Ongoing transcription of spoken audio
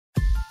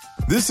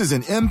This is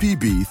an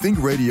MPB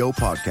Think Radio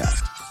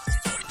podcast.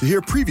 To hear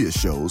previous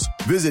shows,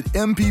 visit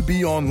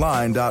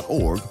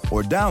mpbonline.org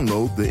or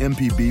download the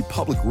MPB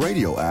Public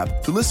Radio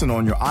app to listen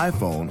on your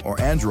iPhone or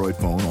Android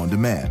phone on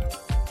demand.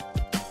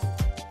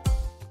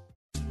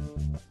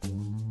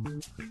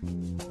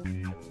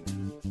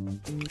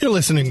 You're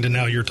listening to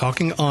Now You're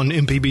Talking on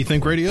MPB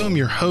Think Radio. I'm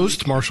your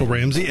host, Marshall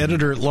Ramsey,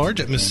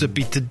 editor-at-large at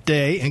Mississippi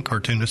Today and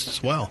cartoonist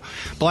as well.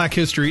 Black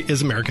history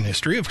is American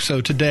history.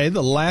 So today,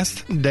 the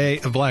last day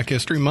of Black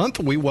History Month,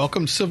 we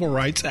welcome civil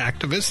rights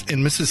activist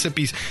and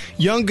Mississippi's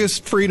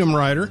youngest freedom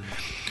rider,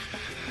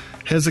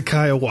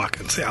 Hezekiah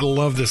Watkins. I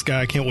love this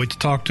guy. I can't wait to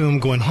talk to him.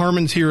 Gwen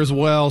Harmon's here as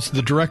well. It's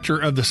the director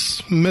of the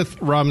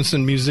Smith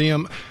Robinson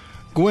Museum.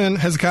 Gwen,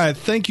 Hezekiah,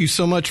 thank you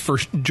so much for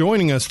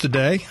joining us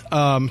today.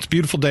 It's a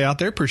beautiful day out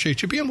there.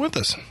 Appreciate you being with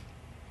us.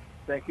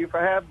 Thank you for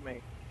having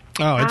me.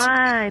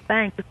 Hi,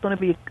 thanks. It's going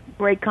to be a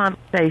great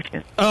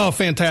conversation. Oh,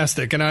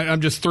 fantastic. And I'm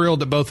just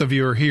thrilled that both of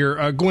you are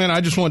here. Gwen, I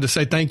just wanted to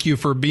say thank you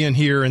for being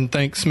here and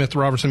thank Smith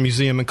Robinson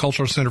Museum and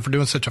Cultural Center for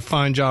doing such a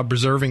fine job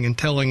preserving and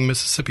telling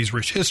Mississippi's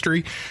rich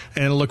history.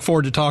 And I look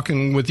forward to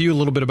talking with you a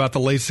little bit about the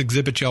latest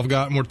exhibit y'all have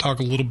got, and we'll talk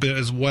a little bit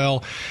as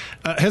well.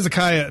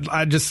 Hezekiah,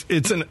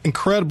 it's an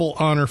incredible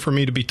honor for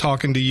me to be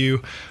talking to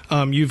you.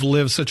 You've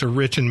lived such a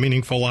rich and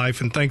meaningful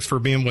life, and thanks for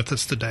being with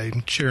us today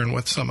and sharing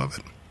with some of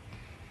it.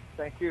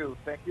 Thank you.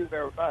 Thank you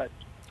very much.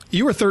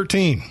 You were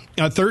 13.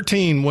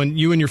 13 when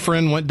you and your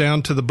friend went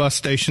down to the bus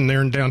station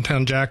there in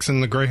downtown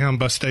Jackson, the Greyhound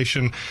bus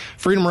station.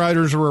 Freedom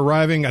Riders were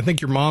arriving. I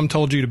think your mom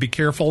told you to be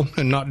careful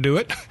and not do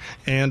it.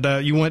 And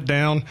you went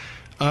down.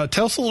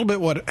 Tell us a little bit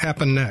what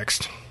happened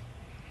next.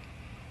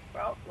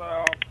 Well,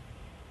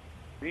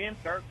 being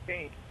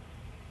 13,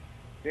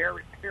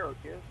 very curious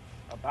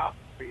about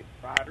the Freedom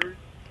Riders.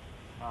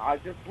 I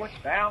just went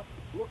down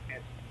to look at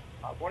them.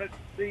 I wanted to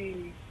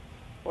see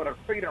what a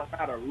Freedom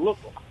Rider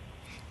looked like,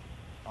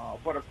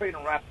 what a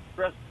Freedom Rider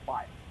dressed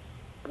like,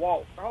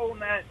 walked the whole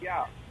 9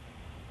 yards.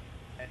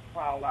 And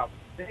while I was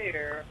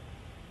there,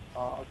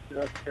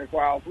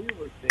 while we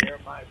were there,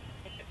 my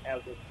friend,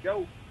 as a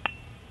joke,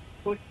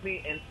 pushed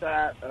me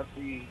inside of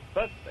the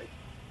bus station.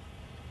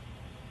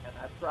 And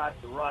I tried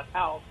to run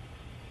out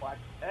so I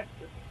could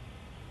exit.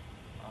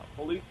 A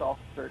police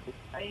officer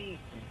detained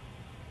me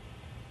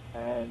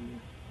and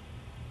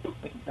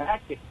took me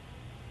back in.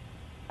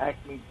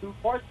 Asked me 2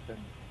 questions,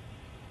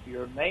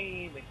 your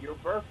name and your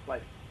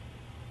birthplace.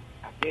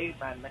 I gave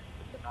my name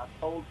and I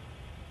told him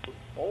I was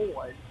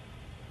born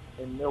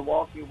in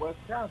Milwaukee,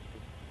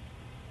 Wisconsin.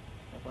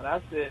 And when I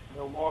said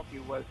Milwaukee,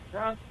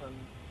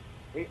 Wisconsin,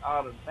 they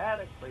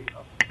automatically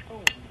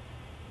assumed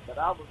that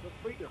I was a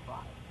freedom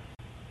rider.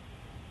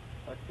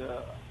 But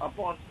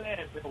upon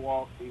saying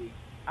Milwaukee,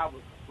 I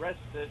was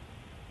arrested,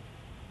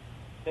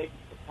 taken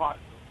to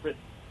Parkland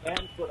prison,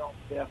 and put on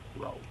death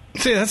row.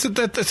 See,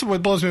 that's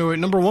what blows me away.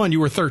 Number one, you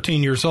were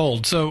 13 years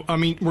old. So, I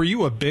mean, were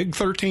you a big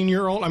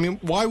 13-year-old? I mean,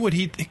 why would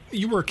he think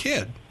you were a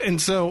kid?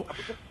 And so, I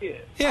was a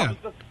kid. Yeah.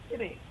 I was a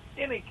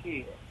skinny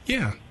kid.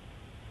 Yeah.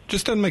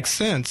 Just doesn't make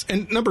sense.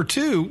 And number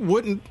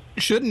two,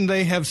 shouldn't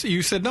they have,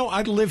 you said, no,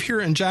 I live here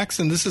in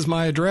Jackson. This is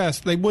my address.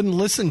 They wouldn't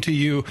listen to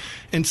you.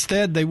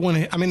 Instead, they want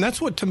to, I mean,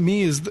 that's what to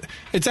me is,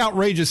 it's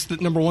outrageous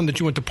that number one, that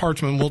you went to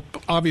Parchman. Well,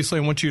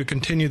 obviously I want you to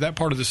continue that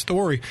part of the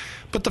story,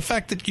 but the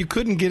fact that you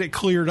couldn't get it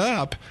cleared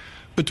up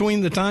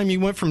between the time you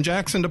went from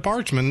Jackson to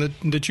Parchman,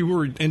 that you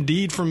were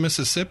indeed from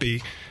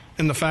Mississippi,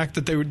 and the fact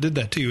that they did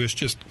that to you is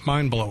just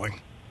mind-blowing.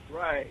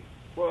 Right.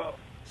 Well,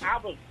 I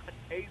was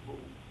unable,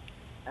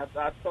 after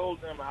I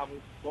told them I was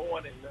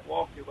born in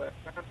Milwaukee,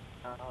 Wisconsin,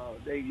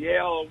 they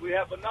yelled, "We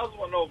have another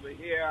one over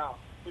here,"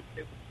 which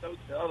they would show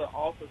the other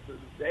officers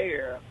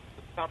there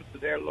to come to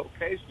their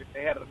location.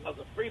 They had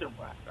another freedom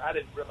rider. I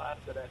didn't realize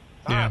that at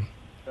the time.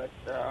 Yeah.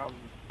 But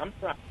I'm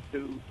trying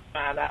to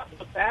find out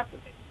what's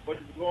happening. What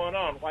is going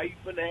on? Why you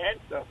putting the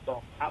handcuffs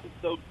on? I was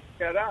so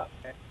shut up.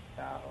 And,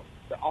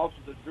 the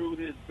officer drew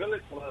his billy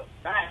club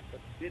back,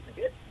 but he didn't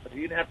hit. But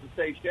he didn't have to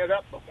say "shut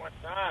up" but one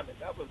time, and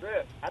that was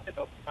it. I didn't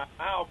open my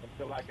mouth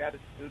until I got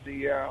into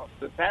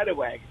the paddy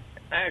wagon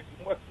and asked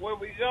him, where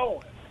we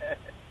going?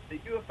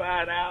 Did you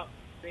find out?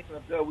 Thinking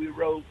of though we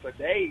rode for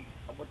days.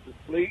 I went to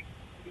sleep,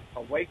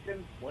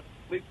 awakened, went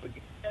to sleep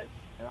again,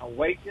 and I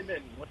awakened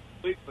and went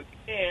to sleep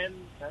again.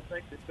 I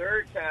think the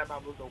third time I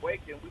was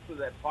awakened, we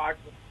was at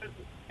Parkland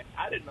prison. And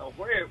I didn't know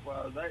where it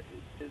was.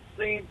 It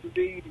seemed to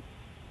be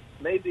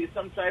maybe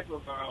some type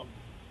of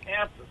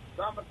camp or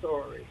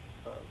dormitory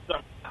of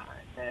some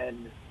kind.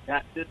 And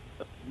got this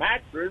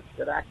mattress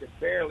that I could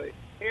barely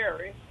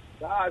carry.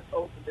 God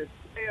opened this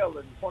cell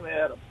and pointed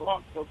at a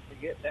bunk so to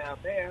get down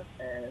there,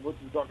 and which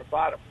was on the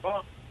bottom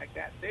bunk. I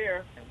got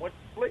there and went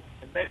to sleep.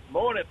 The next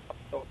morning, I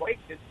was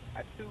awakened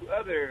by 2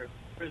 other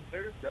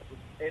prisoners that was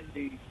in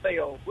the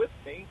cell with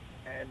me,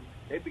 and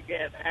they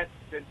began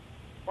asking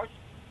questions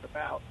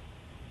about,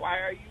 "Why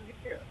are you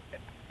here?"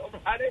 And I told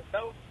them I didn't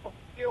know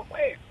you're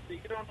where. So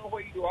you don't know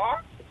where you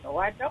are? No,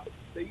 I don't.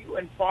 So you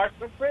in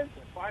Parchman prison.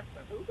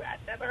 Parchman who? I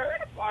never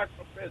heard of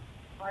Parchman prison.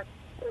 Parchman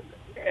prison.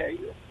 Yeah,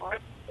 you in Parchman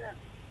prison.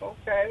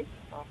 Okay.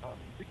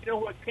 Do you know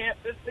what camp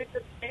this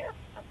is? Camp?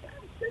 I said,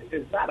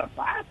 it's not a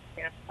body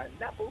camp.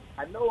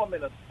 I know I'm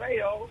in a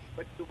cell,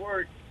 but the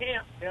word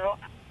camp, I'm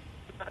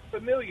not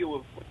familiar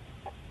with what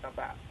you're talking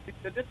about.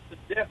 Because this is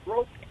a death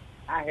row camp.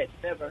 I had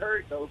never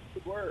heard those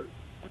two words.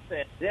 I'm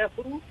saying death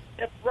who?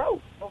 Death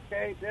row.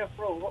 Okay, death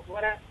row.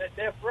 What happened at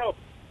death row?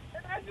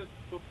 And I just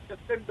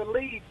couldn't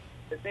believe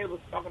that they was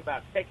talking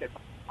about taking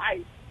my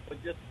life or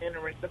just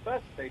entering the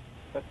bus station.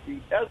 But the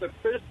other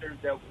prisoners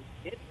that was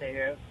in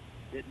there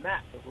did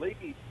not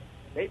believe.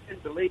 They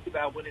didn't believe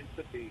I went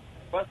into the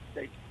bus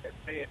station that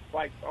said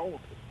whites only.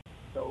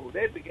 So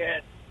they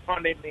began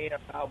taunting me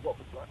about what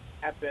was going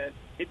to happen,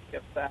 hitting me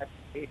upside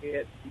the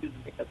head,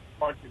 using me as a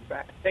punching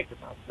bag, taking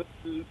my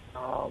food.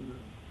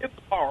 It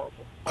was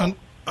horrible.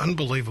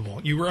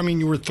 Unbelievable. You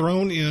were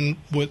thrown in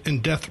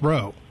death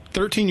row.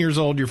 13 years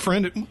old. Your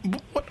friend.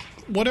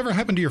 Whatever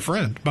happened to your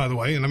friend? By the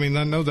way, and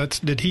I know that's.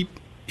 Did he?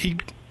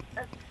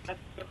 That's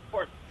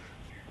important.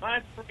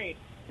 My friend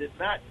did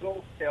not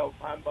go tell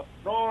my mother,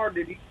 nor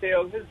did he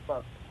tell his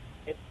mother.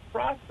 In the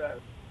process,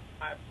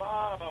 my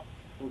mom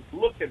was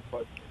looking for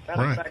me.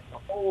 Matter of fact, the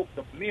whole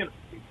community,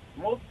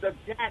 most of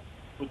Jackson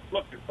was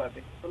looking for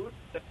me. Believe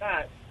it or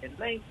not, in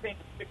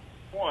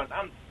 1961,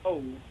 I'm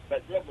told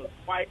that there was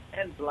white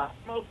and black,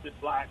 mostly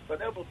black, but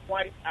there was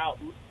white out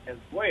as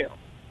well.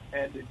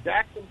 And the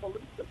Jackson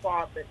Police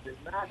Department did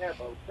not have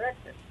a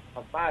record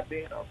of my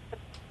being arrested.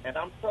 And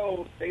I'm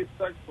told they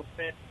searched for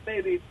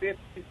maybe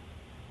 50.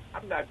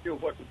 I'm not sure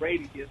what the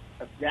radius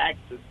of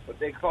Jackson, but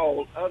they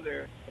called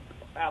other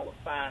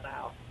Palestine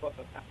out. But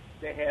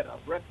they had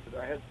arrested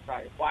or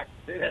Hezekiah Watkins.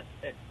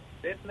 They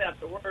didn't have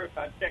to worry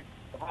about checking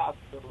the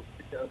hospital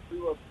because we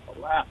were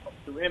allowed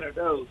to enter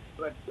those.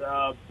 But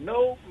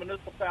no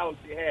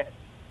municipality had.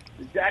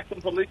 The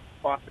Jackson Police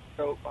Department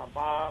told my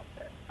mom,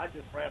 and I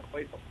just ran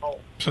away from home.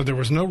 So there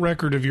was no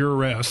record of your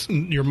arrest.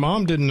 Your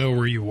mom didn't know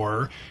where you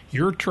were.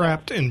 You're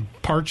trapped in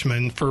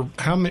Parchman for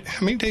how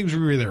many days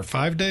were you there?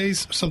 5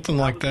 days? Something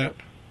like that?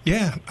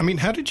 Yeah.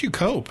 How did you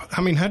cope?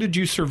 How did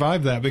you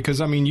survive that? Because,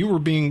 you were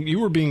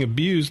being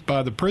abused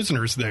by the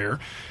prisoners there,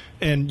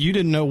 and you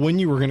didn't know when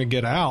you were going to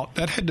get out.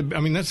 That had to,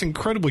 that's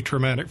incredibly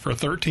traumatic for a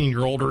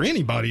 13-year-old or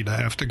anybody to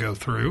have to go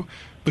through,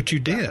 but you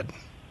did.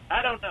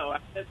 I don't know. I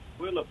said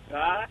the will of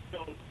God.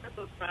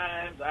 Several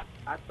times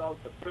I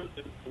thought the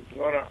prisoners was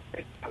going to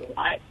take my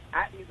life.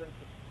 I even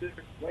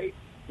considered ways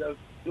of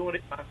doing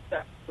it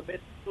myself,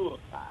 committing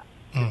suicide.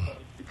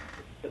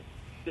 It's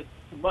just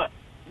too much.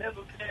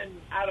 Never been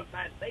out of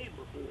my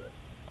neighborhood.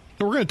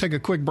 We're going to take a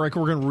quick break.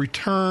 We're going to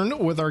return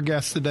with our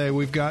guests today.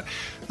 We've got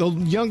the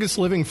youngest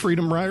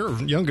freedom writer,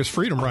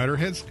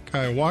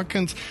 Hezekiah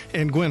Watkins,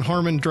 and Gwen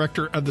Harmon,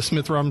 director of the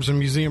Smith Robinson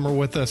Museum, are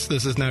with us.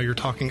 This is Now You're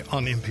Talking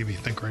on MPB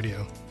Think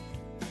Radio.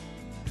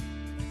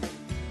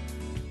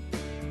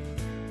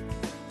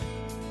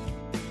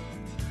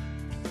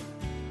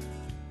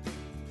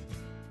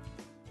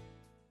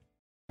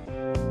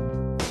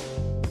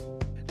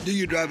 Do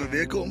you drive a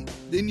vehicle?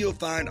 Then you'll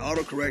find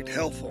AutoCorrect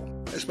helpful,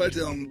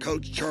 especially on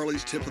Coach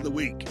Charlie's Tip of the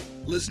Week.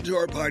 Listen to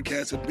our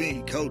podcast with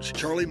me, Coach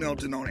Charlie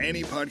Melton, on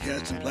any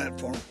podcasting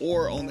platform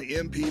or on the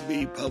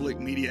MPB Public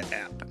Media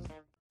app.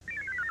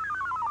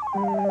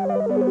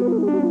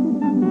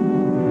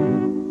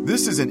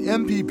 This is an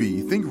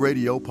MPB Think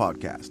Radio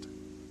podcast.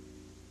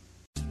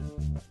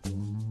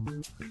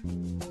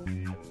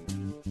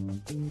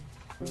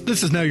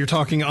 This is Now You're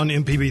Talking on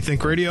MPB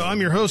Think Radio. I'm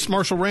your host,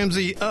 Marshall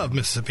Ramsey of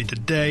Mississippi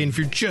Today. And if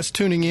you're just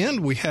tuning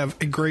in, we have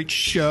a great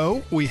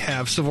show. We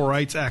have civil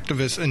rights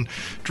activist and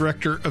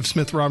director of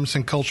Smith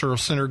Robinson Cultural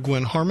Center,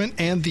 Gwen Harmon,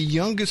 and the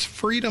youngest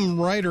freedom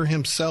writer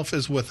himself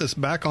is with us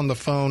back on the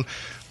phone.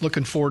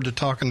 Looking forward to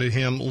talking to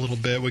him a little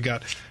bit. We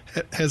got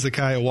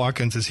Hezekiah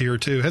Watkins is here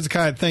too.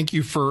 Hezekiah, thank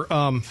you for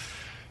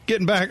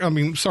getting back.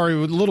 Sorry, it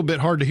was a little bit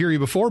hard to hear you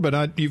before,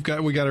 but we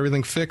got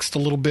everything fixed a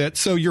little bit.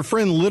 So your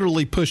friend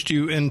literally pushed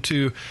you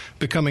into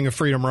becoming a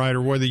freedom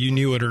rider, whether you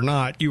knew it or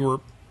not. You were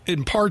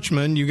in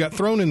Parchman. You got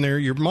thrown in there.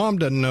 Your mom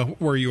doesn't know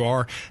where you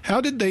are.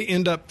 How did they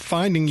end up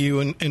finding you,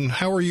 and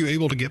how are you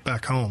able to get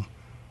back home?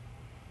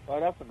 Well,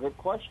 that's a good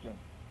question.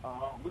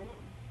 We were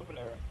the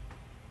governor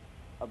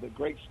of the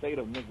great state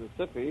of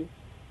Mississippi,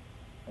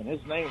 and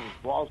his name was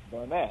Ross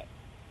Barnett.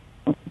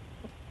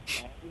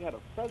 And we had a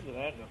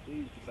president of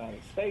these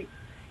United States,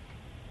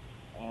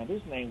 and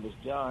his name was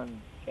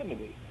John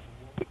Kennedy.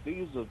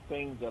 These are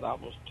things that I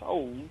was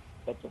told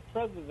that the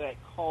president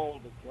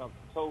told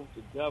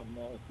the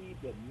governor he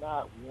did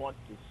not want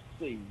to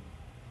see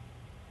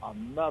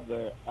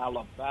another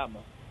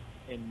Alabama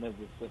in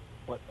Mississippi.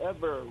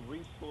 Whatever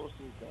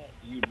resources that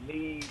you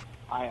need,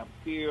 I am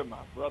here,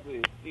 my brother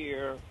is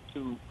here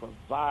to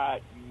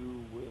provide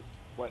you with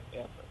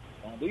whatever.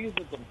 Now, these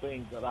are some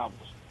things that I was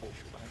told.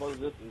 Whether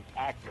this is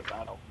accurate,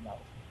 I don't know.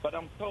 But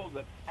I'm told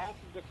that after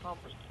the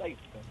conversation,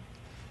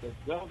 the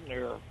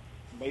governor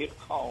made a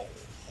call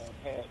and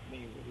had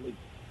me released.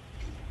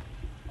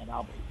 And I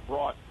was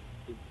brought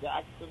to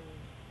Jackson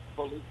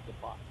Police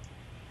Department.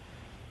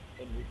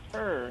 In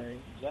return,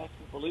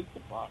 Jackson Police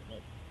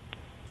Department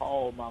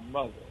called my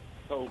mother,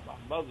 told my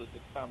mother to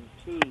come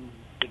to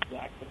the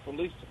Jackson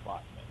Police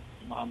Department.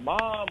 My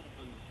mom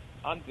was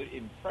under the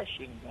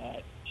impression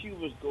that she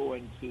was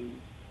going to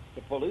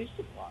the police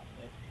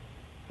department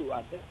to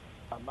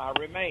identify my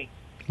remains.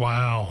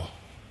 Wow.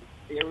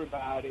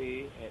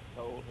 Everybody had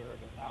told her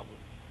that I was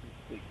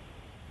deceased.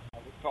 I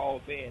was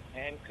called in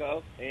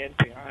handcuffed and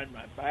behind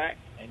my back,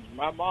 and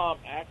my mom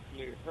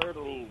actually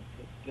hurdled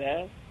the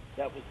desk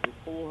that was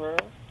before her,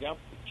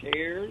 jumped the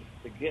chairs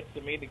to get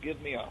to me to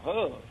give me a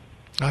hug.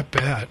 I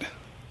bet.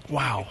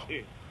 Wow.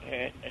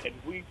 And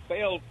we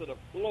fell to the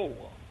floor,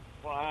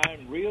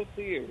 crying real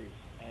tears.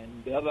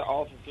 And the other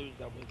officers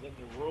that was in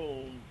the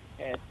room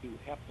had to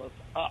help us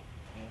up.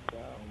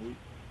 And we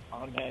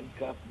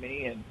unhandcuffed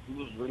me, and he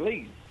was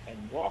released.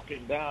 And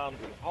walking down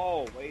the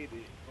hallway to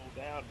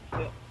go down the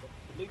steps of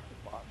the police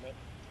department,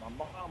 my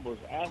mom was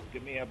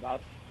asking me about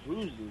the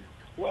bruises,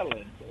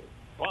 swelling, the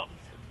bumps,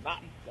 and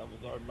knots that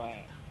was on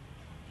my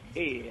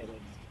head.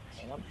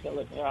 And I'm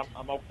telling her,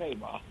 I'm okay,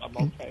 Mom. I'm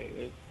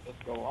okay. Let's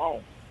go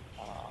home.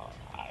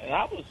 And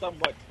I was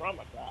somewhat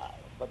traumatized.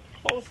 But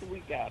the closer we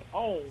got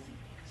home,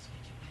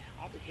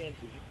 I began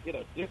to get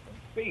a different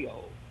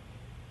feel.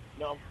 You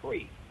know, I'm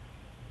free.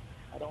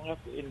 I don't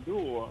have to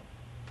endure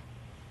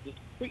this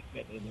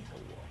treatment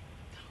anymore.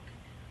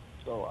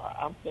 So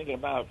I'm thinking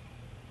about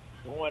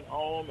going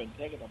home and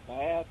taking a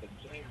bath and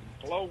changing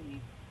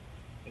clothes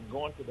and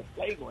going to the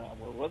playground.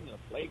 Well, it wasn't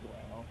a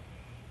playground.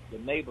 The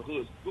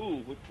neighborhood school,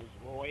 which was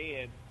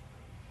Rowan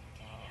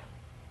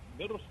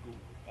Middle School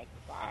at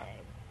the time.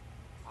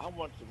 I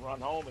wanted to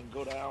run home and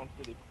go down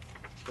to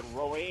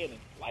Rowan and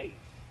play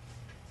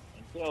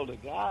and tell the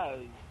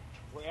guys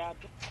where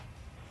I've been.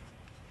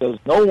 There's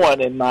no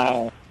one in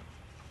my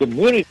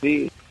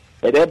community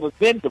had ever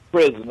been to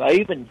prison or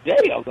even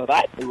jail that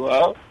I knew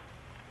of.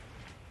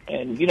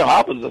 And, you know,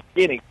 I was a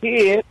skinny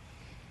kid,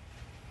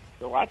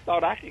 so I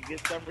thought I could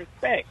get some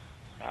respect.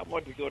 I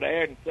wanted to go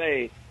there and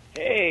say,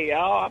 hey,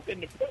 y'all, I've been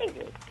to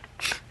prison.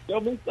 Show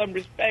me some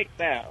respect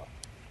now.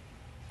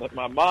 But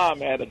my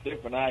mom had a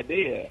different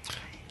idea.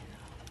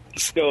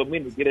 She told me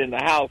to get in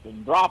the house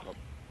and drop them.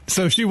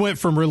 So she went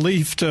from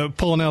relief to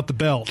pulling out the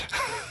belt.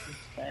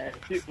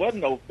 It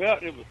wasn't no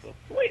belt. It was a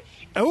switch.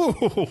 Oh,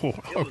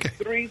 It okay.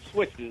 was 3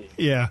 switches.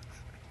 Yeah.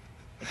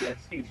 That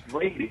she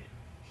braided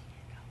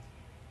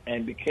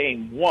and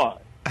became one.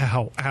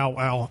 Ow, ow,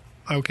 ow.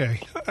 Okay.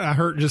 I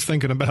hurt just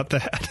thinking about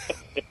that.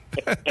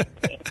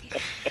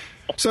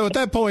 So at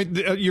that point,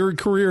 your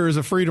career as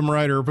a freedom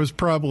rider was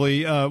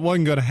probably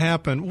wasn't going to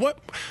happen.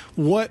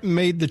 What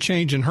made the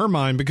change in her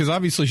mind? Because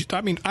obviously,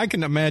 I mean, I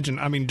can imagine.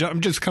 I mean, I'm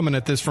just coming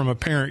at this from a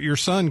parent. Your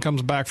son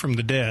comes back from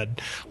the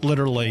dead,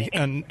 literally,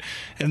 and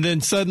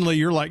then suddenly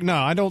you're like, no,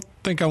 I don't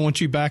think I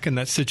want you back in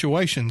that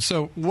situation.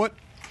 So what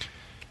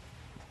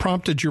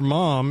prompted your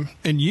mom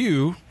and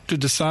you to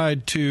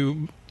decide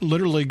to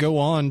literally go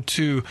on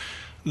to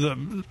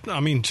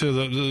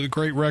the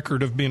great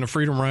record of being a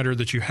freedom rider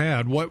that you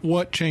had?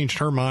 What changed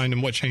her mind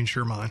and what changed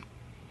your mind?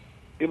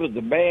 It was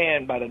a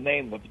man by the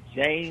name of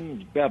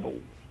James Bevel.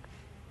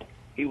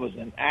 He was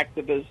an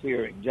activist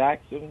here in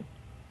Jackson,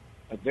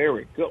 a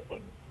very good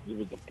one. He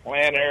was a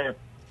planner,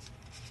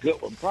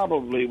 good one,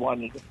 probably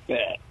one of the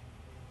best.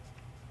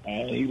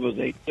 And he was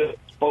a good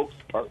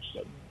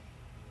spokesperson.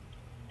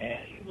 And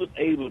he was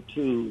able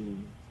to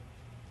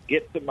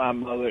get to my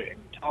mother and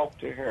talk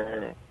to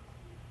her.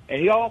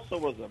 And he also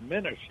was a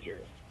minister.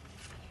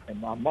 And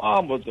my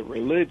mom was a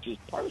religious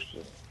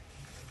person.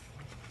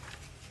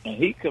 And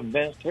he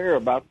convinced her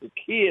about the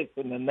kids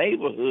in the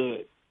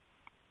neighborhood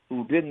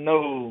who didn't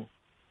know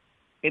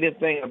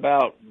anything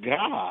about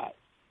God.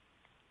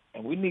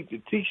 And we need to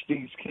teach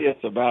these kids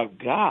about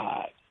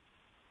God.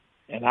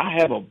 And I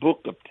have a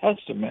book of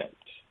testaments,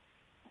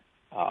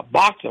 a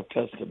box of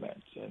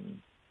testaments.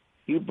 And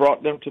he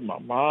brought them to my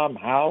mom's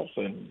house,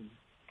 and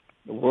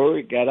the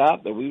word got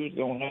out that we was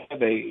going to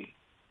have a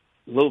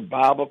little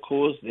Bible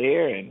course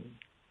there, and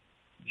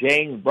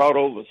James brought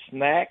over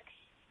snacks.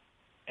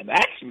 And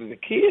actually, the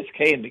kids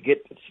came to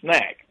get the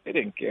snacks. They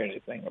didn't care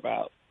anything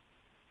about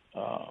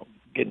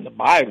getting the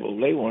Bible.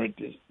 They wanted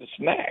the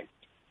snacks.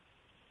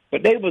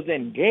 But they was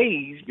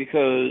engaged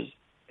because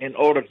in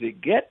order to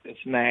get the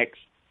snacks,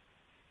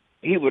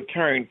 he would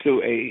turn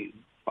to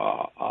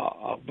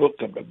a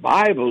book of the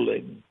Bible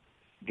and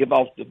give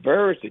off the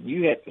verse, and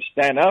you had to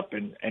stand up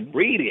and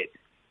read it.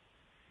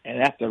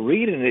 And after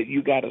reading it,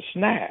 you got a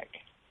snack.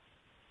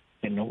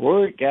 And the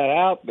word got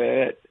out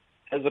that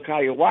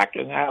Hezekiah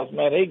Watkins' house,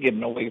 man, they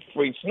giving away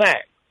free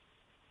snacks.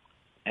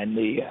 And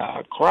the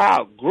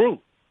crowd grew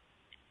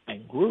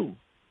and grew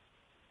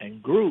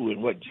and grew.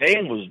 And what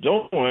James was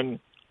doing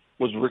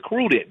was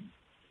recruiting.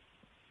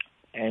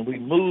 And we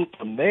moved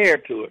from there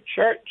to a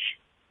church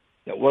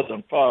that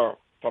wasn't far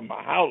from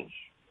my house.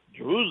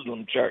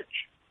 Jerusalem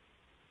Church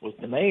was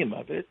the name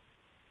of it.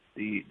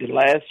 The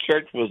last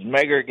church was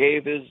Megger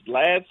gave his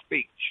last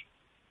speech,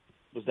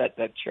 was at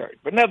that church.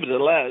 But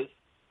nevertheless,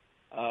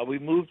 we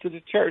moved to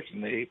the church,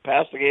 and the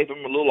pastor gave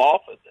him a little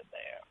office in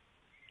there.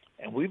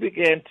 And we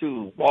began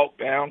to walk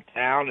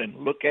downtown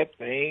and look at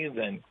things,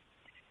 and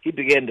he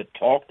began to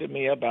talk to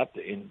me about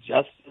the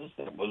injustice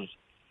that was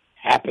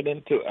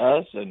happening to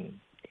us, and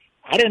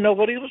I didn't know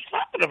what he was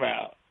talking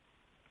about.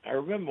 I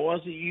remember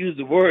once he used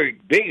the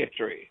word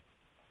bigotry.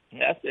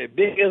 And I said,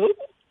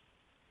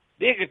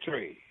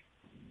 bigotry.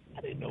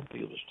 I didn't know what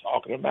he was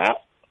talking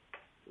about.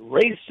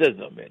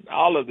 Racism and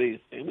all of these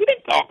things. We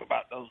didn't talk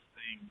about those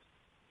things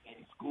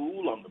in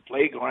school, on the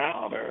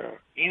playground, or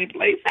any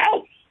place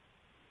else.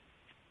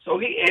 So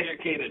he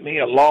educated me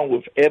along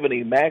with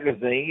Ebony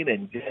Magazine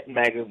and Jet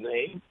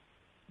Magazine,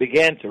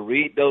 began to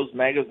read those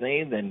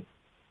magazines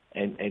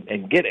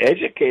and get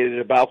educated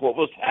about what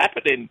was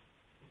happening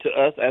to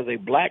us as a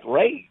black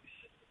race.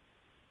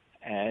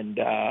 And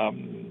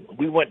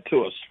we went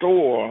to a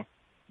store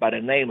by the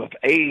name of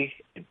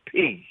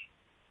A&P,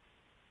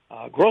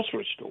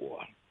 grocery store.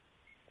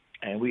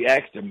 And we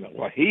asked him,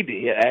 well, he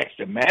did, asked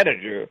the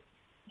manager,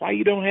 why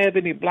you don't have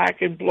any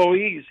black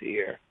employees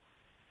here?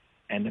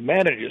 And the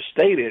manager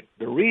stated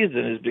the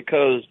reason is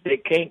because they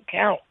can't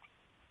count.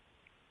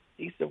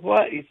 He said,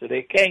 what? He said,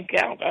 they can't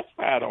count. That's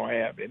why I don't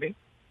have any.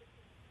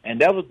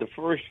 And that was the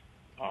first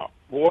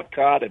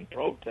boycott and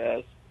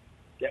protest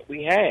that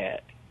we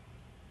had.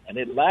 And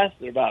it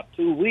lasted about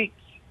 2 weeks.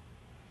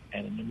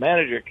 And the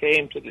manager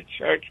came to the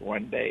church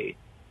one day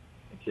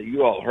and said,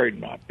 you all hurting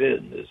my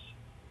business.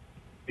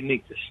 You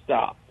need to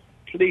stop.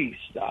 Please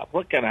stop.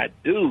 What can I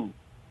do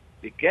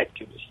to get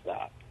you to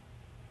stop?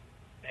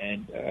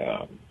 And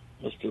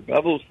Mr.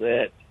 Bevel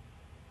said,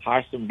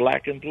 hire some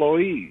black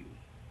employees.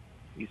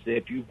 He said,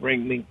 if you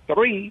bring me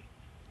 3,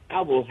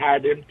 I will hire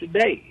them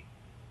today.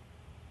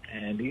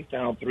 And he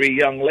found 3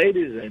 young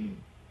ladies, and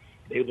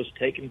they was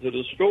taken to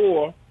the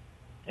store,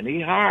 and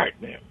he hired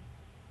them.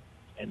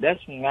 And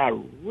that's when I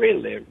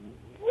really,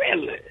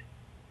 really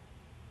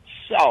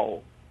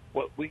saw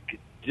what we could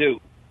do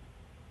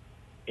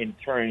in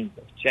terms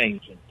of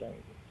changing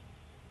things.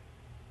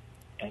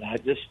 And I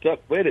just stuck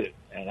with it.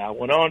 And I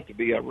went on to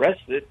be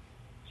arrested,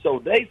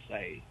 so they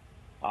say,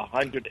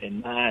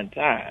 109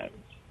 times.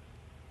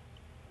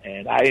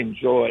 And I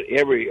enjoyed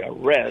every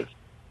arrest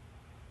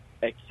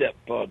except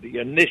for the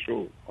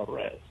initial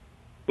arrest,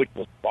 which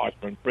was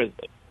Washington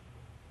prison.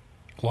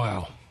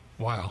 Wow.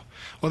 Well,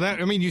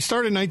 you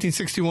started in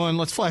 1961.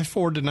 Let's flash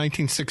forward to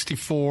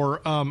 1964.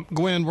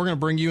 Gwen, we're going to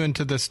bring you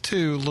into this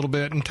too a little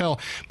bit and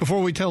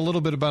before we tell a little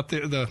bit about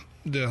the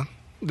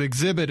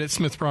exhibit at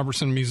Smith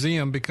Robertson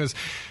Museum, because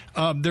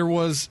there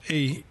was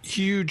a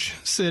huge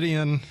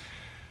sit-in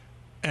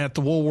at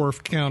the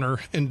Woolworth counter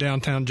in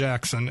downtown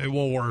Jackson at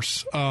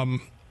Woolworth's.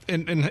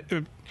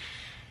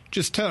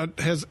 Just tell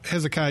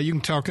Hezekiah, you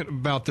can talk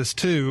about this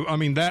too. I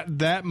mean,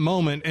 that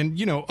moment, and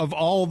of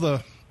all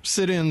the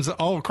sit-ins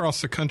all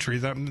across the country,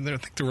 I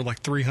think there were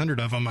like 300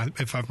 of them,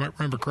 if I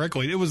remember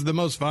correctly. It was the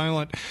most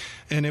violent,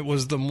 and it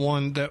was the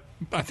one that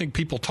I think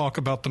people talk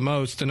about the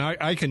most. And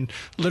I can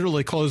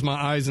literally close my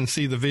eyes and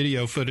see the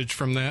video footage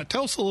from that.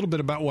 Tell us a little bit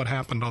about what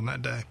happened on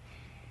that day.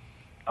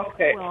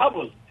 Okay, I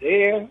was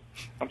there.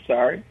 I'm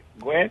sorry,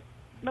 Gwen.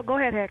 No, go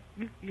ahead, Heck.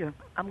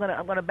 I'm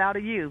gonna bow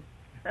to you.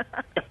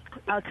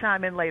 I'll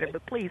chime in later,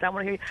 but please,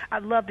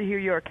 I'd love to hear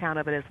your account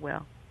of it as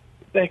well.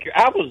 Thank you.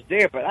 I was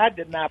there, but I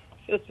did not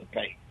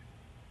participate.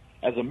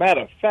 As a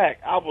matter of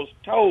fact, I was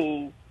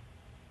told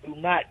to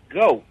not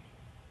go.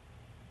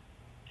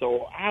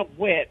 So I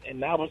went,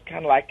 and I was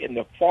kind of like in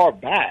the far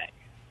back.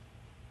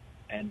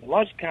 And the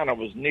lunch counter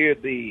was near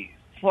the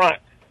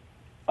front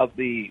of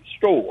the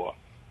store.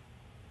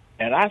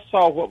 And I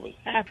saw what was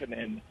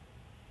happening,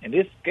 and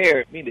it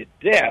scared me to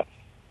death.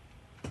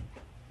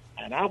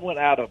 And I went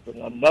out of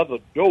another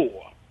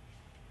door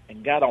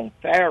and got on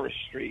Farris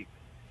Street,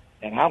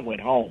 and I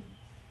went home.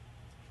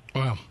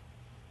 Wow.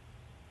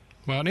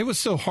 Well, and it was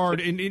so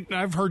hard, and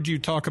I've heard you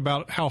talk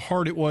about how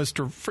hard it was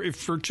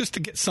for just to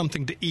get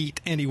something to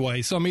eat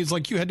anyway. So, I mean, it's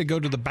like you had to go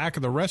to the back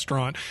of the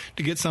restaurant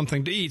to get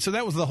something to eat. So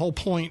that was the whole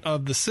point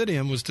of the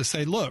sit-in, was to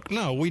say, look,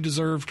 no, we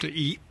deserve to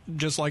eat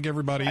just like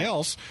everybody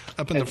else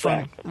up in the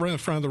front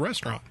of the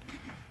restaurant.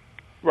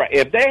 Right.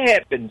 If they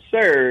had been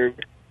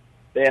served,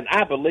 then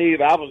I believe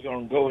I was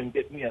going to go and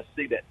get me a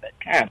seat at that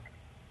counter.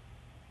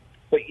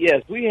 But,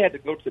 yes, we had to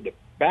go to the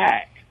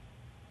back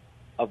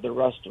of the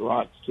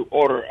restaurants to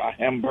order a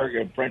hamburger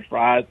and french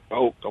fries,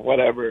 Coke, or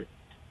whatever.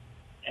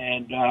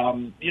 And,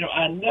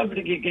 I never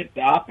did get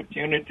the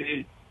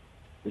opportunity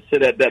to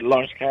sit at that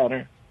lunch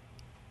counter.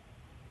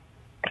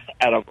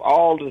 Out of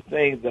all the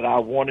things that I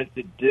wanted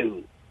to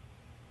do,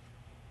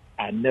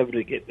 I never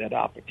did get that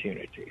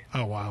opportunity.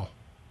 Oh, wow.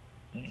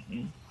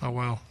 Mm-hmm. Oh,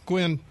 wow.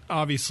 Gwen,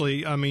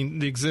 obviously, I mean,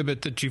 the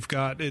exhibit that you've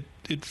got, it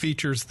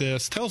features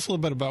this. Tell us a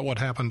little bit about what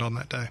happened on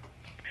that day.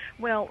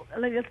 Well,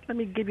 let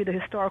me give you the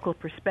historical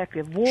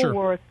perspective.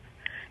 Woolworth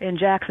in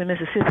Jackson,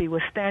 Mississippi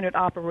was standard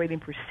operating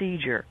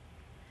procedure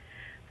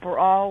for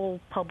all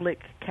public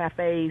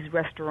cafes,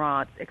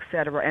 restaurants,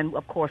 etc., and,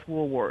 of course,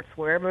 Woolworths.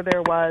 Wherever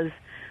there was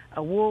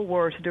a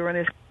Woolworths during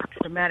this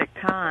traumatic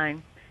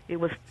time, it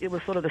was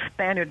sort of the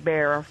standard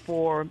bearer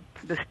for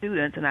the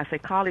students, and I say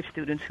college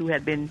students who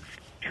had been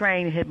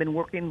trained, had been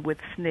working with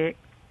SNCC,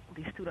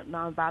 the Student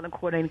Nonviolent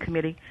Coordinating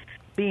Committee,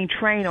 being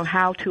trained on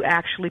how to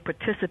actually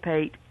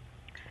participate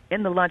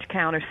in the lunch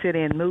counter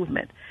sit-in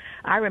movement.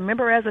 I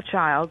remember as a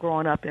child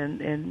growing up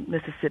in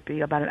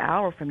Mississippi, about an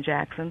hour from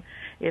Jackson,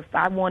 if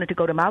I wanted to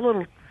go to my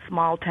little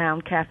small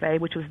town cafe,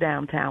 which was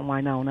downtown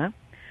Winona,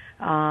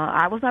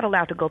 I was not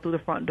allowed to go through the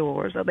front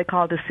doors. They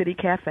called it the City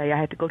Cafe. I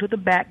had to go to the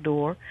back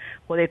door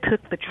where they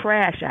took the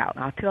trash out.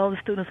 I'll tell the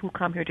students who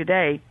come here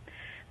today,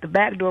 the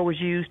back door was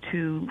used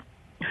to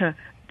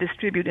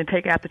distribute and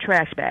take out the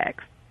trash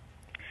bags.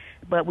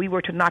 But we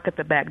were to knock at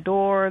the back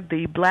door.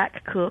 The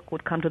black cook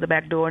would come to the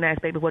back door and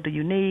ask, "Baby, what do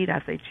you need?"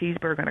 I say,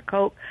 "Cheeseburger and a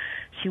Coke."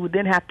 She would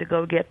then have to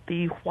go get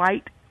the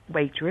white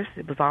waitress,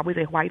 it was always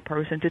a white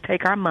person, to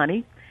take our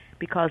money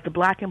because the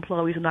black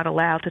employees were not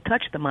allowed to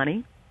touch the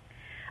money.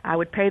 I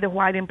would pay the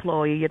white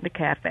employee in the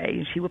cafe,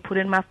 and she would put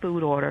in my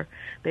food order.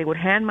 They would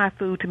hand my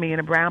food to me in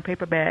a brown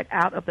paper bag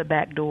out of the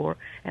back door,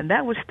 and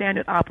that was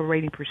standard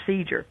operating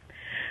procedure.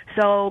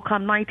 So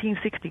come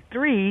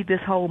 1963,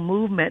 this whole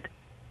movement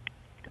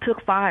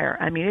took fire.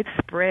 I mean, it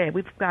spread.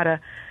 We've got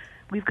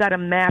a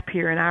map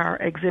here in our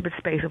exhibit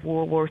space of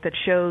Woolworth that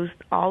shows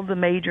all the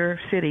major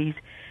cities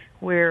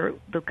where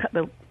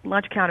the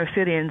lunch counter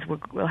sit-ins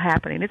were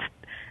happening.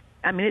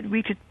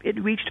 It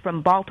reached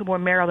from Baltimore,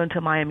 Maryland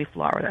to Miami,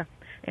 Florida,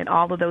 and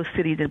all of those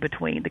cities in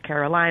between, the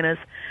Carolinas,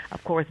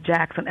 of course,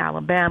 Jackson,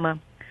 Alabama.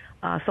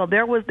 So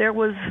there was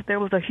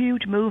a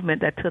huge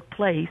movement that took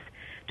place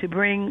to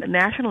bring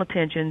national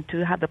attention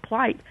to how the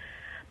plight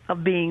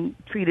of being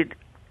treated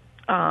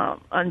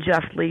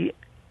unjustly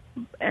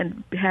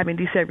and having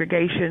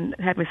segregation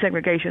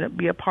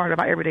be a part of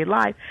our everyday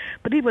life.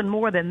 But even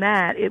more than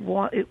that,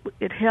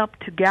 it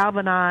helped to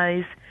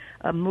galvanize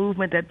a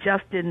movement that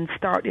just didn't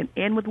start and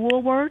end with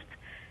Woolworths.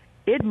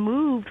 It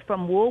moved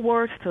from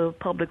Woolworths to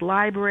public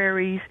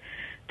libraries,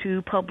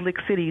 to public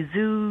city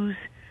zoos,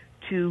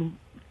 to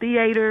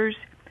theaters.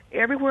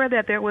 Everywhere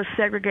that there was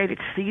segregated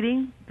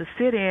seating, the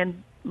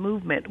sit-in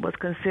movement was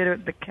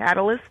considered the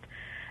catalyst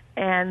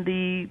and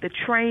the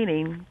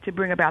training to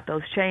bring about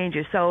those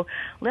changes. So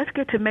let's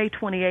get to May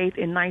 28th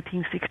in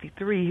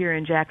 1963 here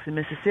in Jackson,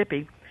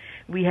 Mississippi.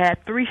 We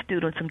had 3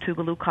 students from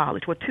Tougaloo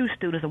College, well, 2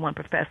 students and 1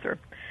 professor.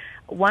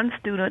 One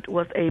student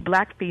was a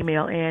black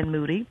female, Ann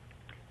Moody.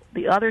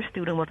 The other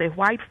student was a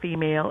white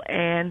female,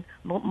 Ann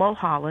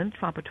Mulholland,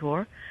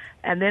 Trumpeter.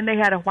 And then they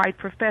had a white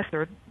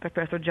professor,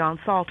 Professor John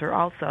Salter,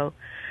 also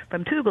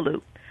from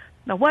Tougaloo.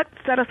 Now, what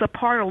set us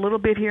apart a little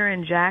bit here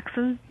in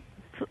Jackson,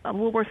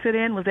 Woolworth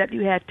sit-in, was that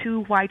you had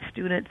 2 white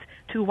students,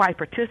 2 white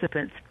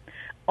participants,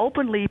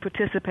 openly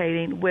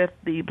participating with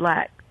the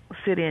black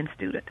sit-in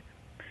student.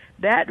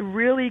 That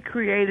really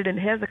created, and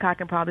Hezekiah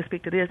can probably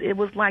speak to this, it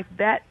was like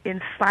that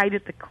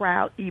incited the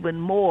crowd even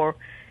more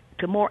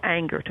to more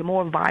anger, to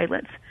more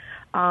violence.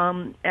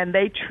 And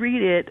they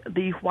treated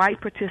the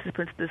white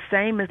participants the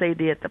same as they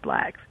did the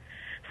blacks.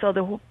 So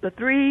the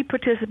 3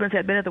 participants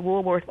had been at the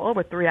Woolworth for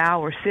over 3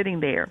 hours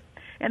sitting there.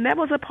 And that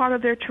was a part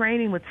of their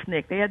training with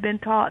SNCC. They had been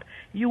taught,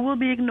 you will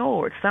be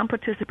ignored. Some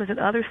participants in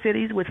other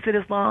cities would sit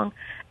as long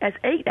as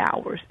 8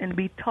 hours and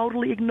be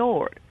totally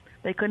ignored.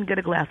 They couldn't get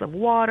a glass of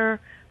water.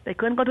 They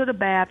couldn't go to the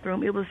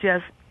bathroom. It was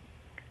just,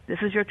 this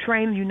is your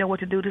training. You know what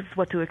to do. This is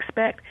what to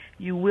expect.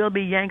 You will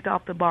be yanked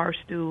off the bar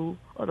stool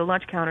or the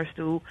lunch counter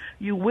stool.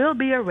 You will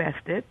be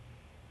arrested.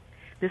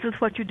 This is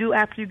what you do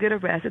after you get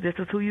arrested. This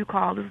is who you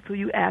call. This is who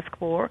you ask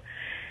for.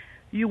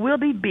 You will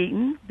be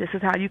beaten. This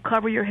is how you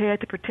cover your head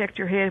to protect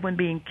your head when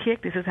being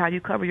kicked. This is how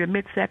you cover your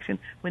midsection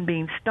when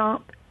being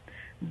stomped.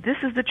 This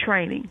is the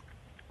training.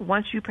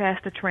 Once you pass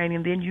the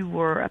training, then you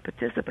were a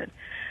participant.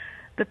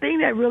 The thing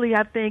that really,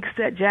 I think,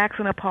 set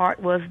Jackson apart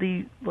was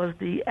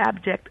the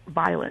abject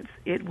violence.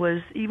 It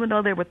was, even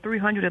though there were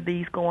 300 of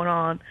these going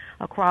on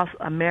across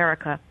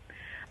America,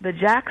 the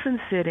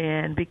Jackson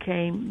sit-in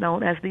became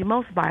known as the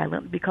most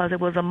violent because it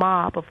was a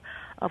mob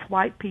of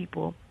white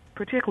people,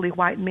 particularly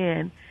white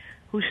men,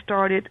 who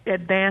started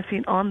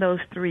advancing on those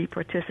 3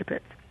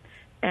 participants.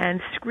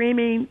 And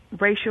screaming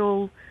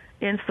racial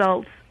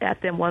insults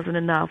at them wasn't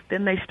enough.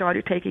 Then they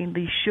started taking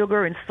the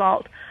sugar and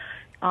salt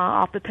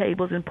off the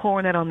tables and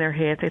pouring that on their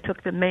heads. They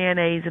took the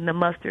mayonnaise and the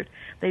mustard.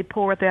 They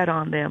poured that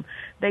on them.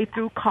 They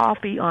threw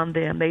coffee on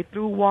them. They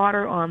threw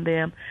water on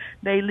them.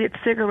 They lit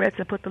cigarettes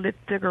and put the lit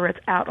cigarettes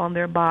out on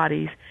their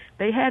bodies.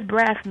 They had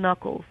brass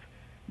knuckles.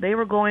 They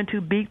were going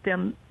to beat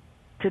them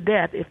to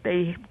death if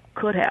they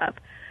could have.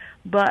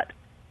 But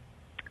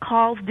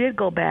calls did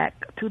go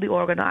back to the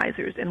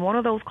organizers, and one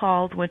of those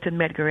calls went to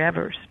Medgar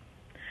Evers.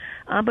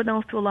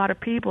 Unbeknownst to a lot of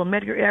people,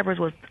 Medgar Evers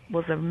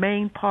was a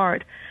main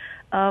part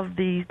of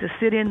the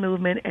sit-in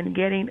movement and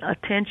getting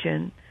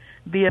attention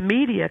via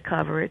media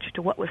coverage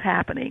to what was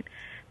happening.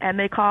 And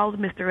they called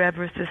Mr.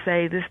 Evers to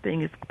say, this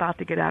thing is about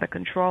to get out of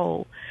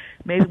control.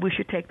 Maybe we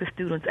should take the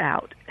students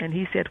out. And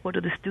he said, what do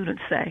the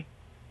students say?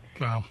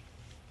 Wow.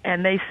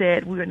 And they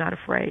said, we're not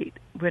afraid.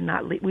 We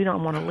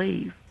don't want to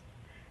leave.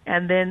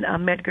 And then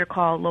Medgar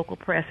called local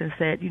press and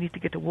said, you need to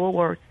get to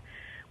Woolworth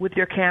with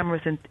your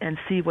cameras and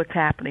see what's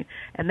happening.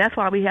 And that's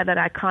why we had that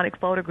iconic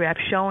photograph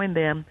showing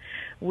them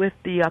with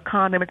the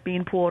condiments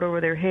being poured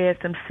over their heads,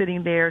 them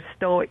sitting there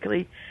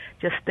stoically,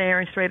 just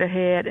staring straight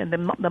ahead, and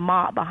the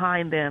mob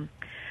behind them.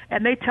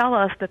 And they tell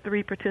us, the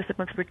 3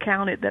 participants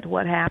recounted that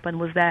what happened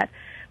was that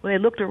when they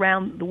looked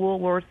around the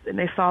Woolworths and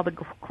they saw the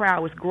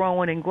crowd was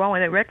growing and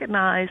growing, they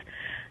recognized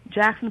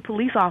Jackson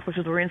police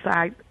officers were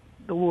inside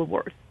the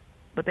Woolworths,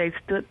 but they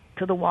stood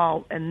to the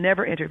wall and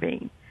never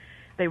intervened.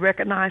 They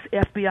recognized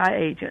FBI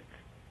agents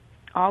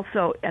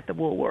also at the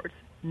Woolworths,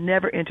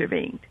 never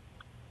intervened.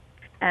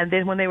 And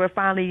then when they were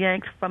finally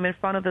yanked from in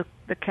front of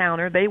the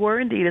counter, they were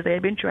indeed, as they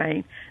had been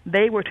trained,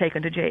 they were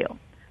taken to jail,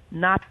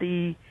 not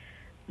the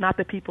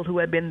people who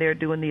had been there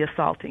doing the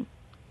assaulting.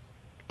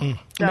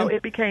 So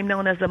it became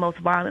known as the most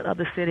violent of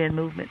the sit-in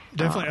movement.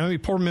 Definitely. I mean,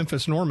 poor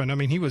Memphis Norman. I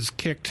mean, he was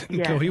kicked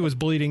until he was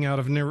bleeding out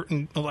of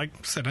like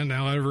I said,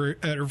 now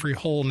every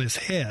hole in his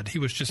head. He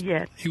was just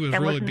he was really beat up.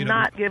 And was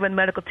not given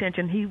medical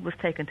attention. He was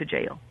taken to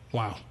jail.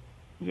 Wow.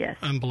 Yes.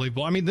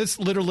 Unbelievable. I mean, this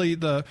literally,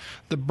 the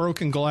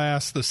broken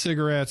glass, the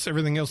cigarettes,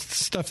 everything else, the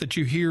stuff that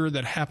you hear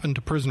that happened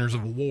to prisoners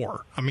of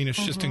war. I mean,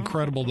 it's just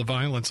incredible, the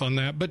violence on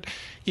that. But,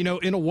 you know,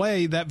 in a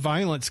way, that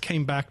violence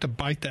came back to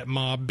bite that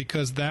mob,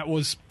 because that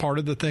was part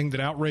of the thing that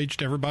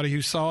outraged everybody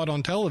who saw it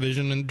on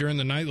television and during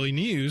the nightly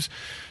news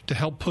to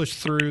help push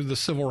through the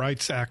Civil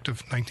Rights Act of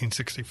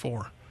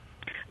 1964.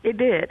 It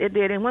did.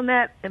 And when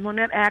that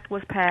act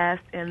was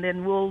passed, and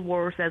then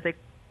Woolworths as a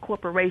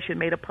corporation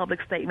made a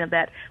public statement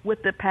that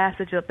with the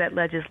passage of that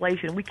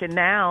legislation, we can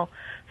now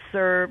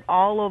serve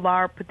all of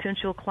our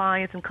potential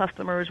clients and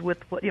customers with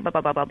blah,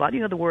 blah, blah, blah, blah. You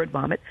know the word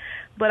vomit.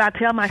 But I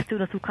tell my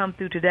students who come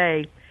through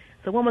today,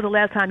 so when was the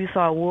last time you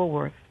saw a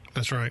Woolworth?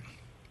 That's right.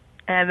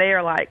 And they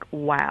are like,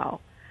 wow.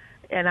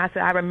 And I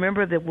said, I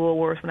remember the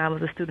Woolworths when I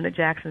was a student at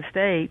Jackson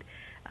State.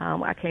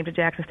 I came to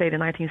Jackson State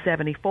in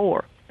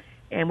 1974,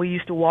 and we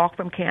used to walk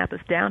from campus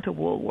down to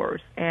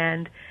Woolworths.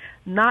 And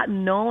not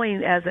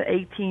knowing as an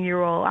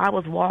 18-year-old, I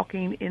was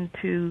walking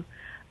into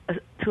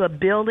a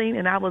building,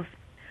 and I was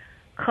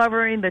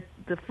covering the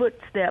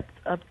footsteps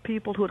of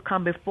people who had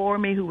come before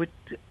me who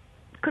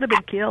could have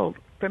been killed.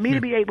 For me to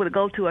be able to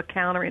go to a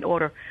counter and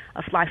order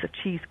a slice of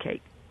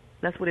cheesecake,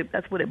 that's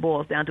what it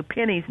boils down to,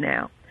 pennies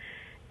now.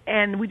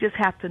 And we just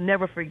have to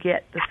never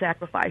forget the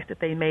sacrifice that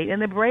they made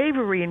and the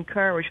bravery and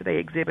courage they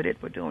exhibited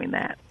for doing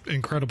that.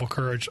 Incredible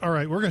courage. All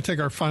right, we're going to take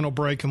our final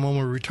break, and when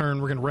we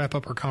return, we're going to wrap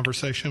up our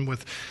conversation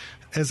with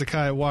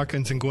Hezekiah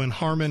Watkins and Gwen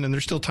Harmon. And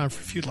there's still time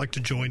if you'd like to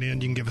join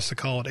in. You can give us a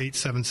call at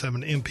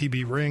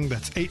 877-MPB-RING.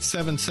 That's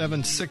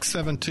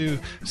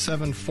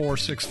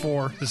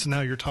 877-672-7464. This is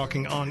Now You're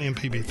Talking on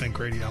MPB Think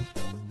Radio.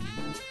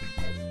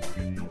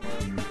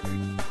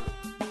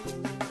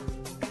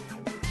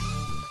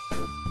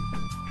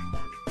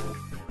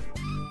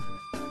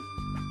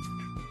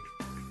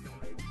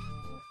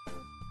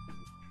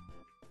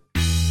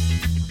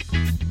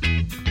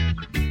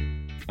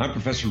 I'm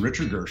Professor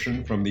Richard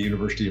Gershon from the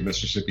University of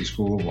Mississippi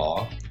School of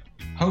Law,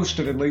 host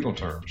of In Legal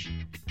Terms.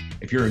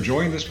 If you're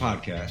enjoying this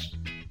podcast,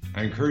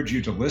 I encourage you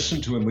to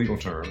listen to In Legal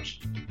Terms,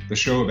 the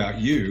show about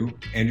you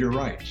and your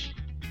rights.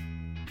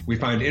 We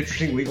find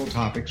interesting legal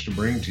topics to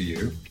bring to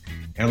you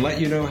and let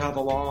you know how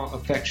the law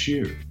affects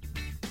you.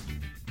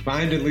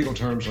 Find In Legal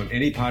Terms on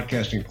any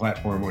podcasting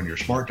platform on your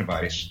smart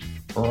device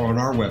or on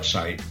our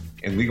website,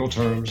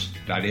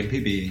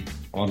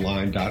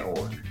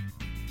 inlegalterms.mpbonline.org.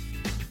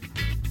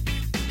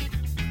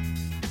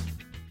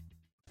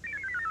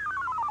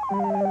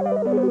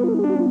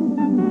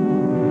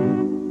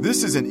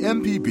 This is an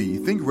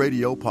MPB Think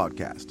Radio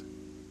podcast.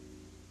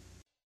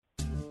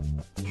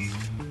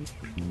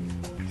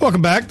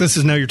 Welcome back. This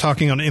is Now You're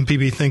Talking on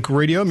MPB Think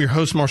Radio. I'm your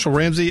host, Marshall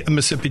Ramsey of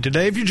Mississippi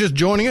Today. If you're just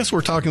joining us,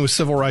 we're talking with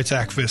civil rights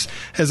activist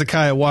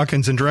Hezekiah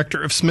Watkins and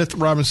director of Smith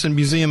Robinson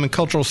Museum and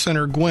Cultural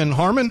Center, Gwen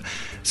Harmon.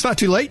 It's not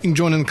too late. You can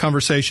join in the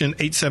conversation,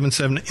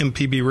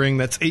 877-MPB-RING.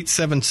 That's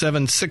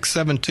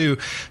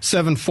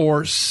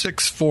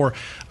 877-672-7464.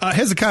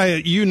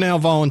 Hezekiah, you now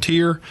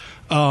volunteer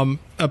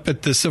up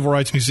at the Civil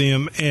Rights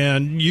Museum,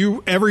 and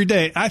you every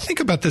day, I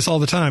think about this all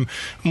the time,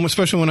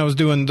 especially when I was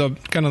doing the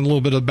kind of a little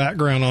bit of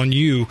background on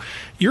you.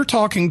 You're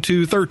talking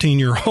to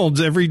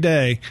 13-year-olds every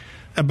day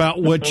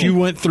about what you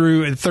went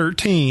through at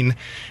 13,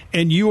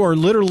 and you are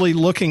literally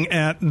looking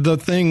at the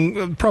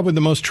thing, probably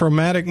the most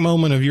traumatic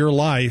moment of your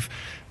life.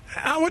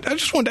 I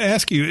just wanted to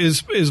ask you,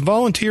 is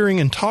volunteering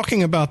and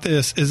talking about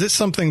this, is it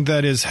something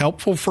that is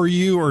helpful for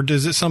you, or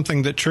is it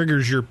something that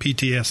triggers your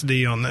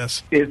PTSD on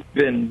this? It's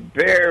been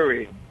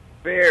very,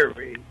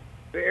 very,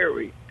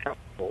 very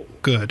helpful.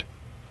 Good.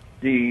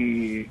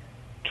 The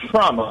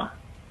trauma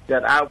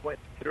that I went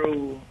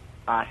through,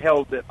 I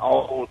held it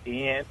all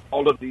in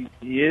all of these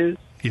years.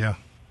 Yeah.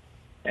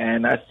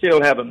 And I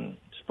still haven't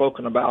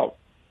spoken about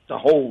the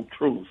whole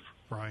truth.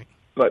 Right.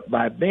 But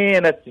by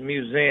being at the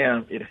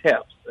museum, it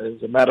helps.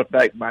 As a matter of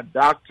fact, my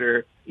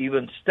doctor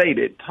even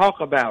stated,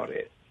 talk about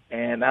it.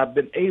 And I've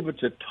been able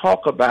to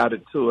talk about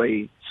it to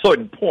a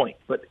certain point,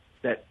 but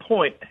that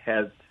point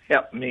has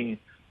helped me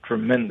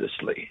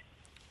tremendously.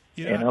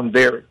 Yeah. And I'm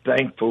very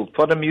thankful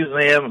for the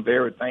museum. I'm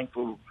very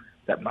thankful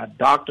that my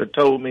doctor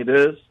told me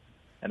this,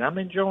 and I'm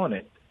enjoying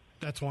it.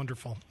 That's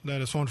wonderful. That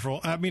is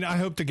wonderful. I mean, I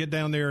hope to get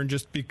down there and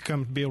just be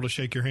able to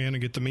shake your hand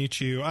and get to meet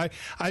you.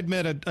 I'd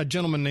met a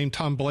gentleman named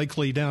Tom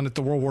Blakely down at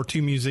the World War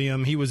II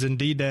Museum. He was in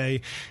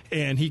D-Day,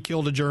 and he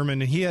killed a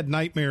German, and he had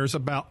nightmares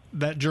about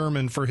that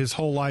German for his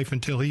whole life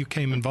until he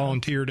came and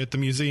volunteered at the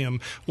museum.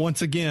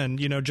 Once again,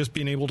 just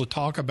being able to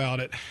talk about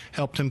it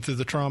helped him through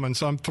the trauma, and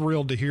so I'm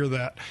thrilled to hear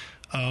that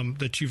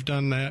you've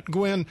done that.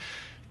 Gwen,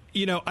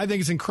 I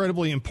think it's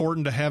incredibly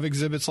important to have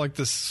exhibits like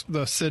this,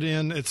 the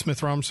sit-in at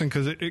Smith Robertson,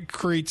 because it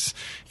creates,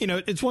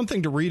 it's one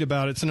thing to read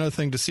about it. It's another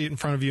thing to see it in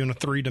front of you in a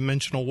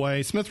three-dimensional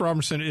way. Smith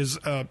Robertson is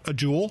a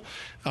jewel.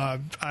 I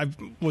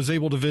was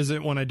able to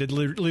visit when I did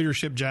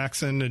Leadership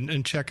Jackson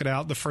and check it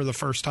out for the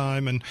first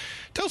time. And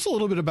tell us a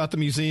little bit about the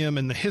museum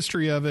and the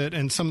history of it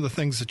and some of the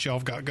things that y'all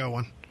have got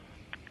going.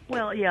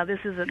 Well, yeah, this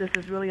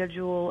is really a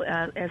jewel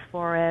as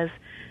far as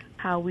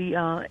how we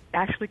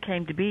actually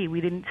came to be.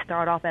 We didn't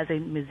start off as a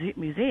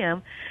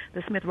museum.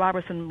 The Smith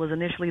Robertson was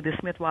initially the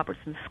Smith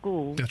Robertson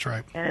School. That's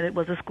right. And it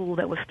was a school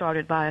that was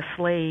started by a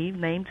slave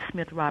named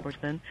Smith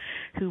Robertson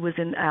who was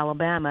in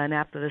Alabama. And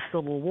after the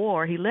Civil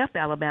War, he left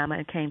Alabama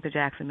and came to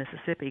Jackson,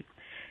 Mississippi.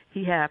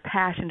 He had a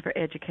passion for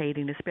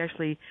educating,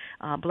 especially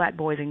black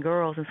boys and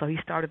girls, and so he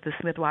started the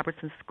Smith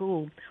Robertson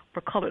School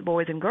for colored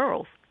boys and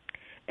girls.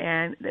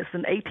 And it's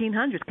in the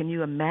 1800s. Can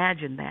you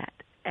imagine that?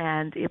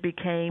 And it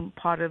became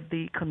part of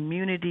the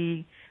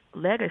community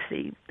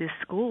legacy. This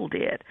school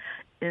did.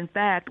 In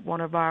fact,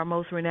 one of our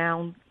most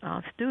renowned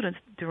students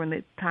during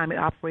the time it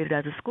operated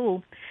as a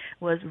school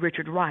was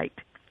Richard Wright.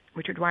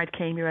 Richard Wright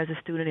came here as a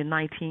student in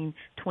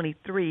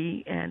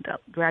 1923 and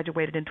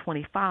graduated in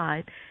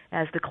 25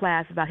 as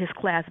his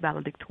class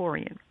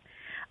valedictorian.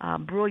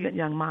 Brilliant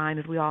young mind,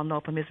 as we all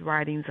know from his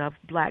writings of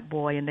Black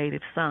Boy and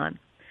Native Son.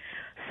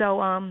 So,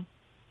 and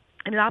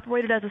it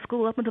operated as a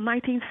school up until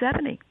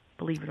 1970.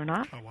 Believe it or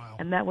not. Oh, wow.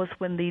 And that was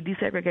when the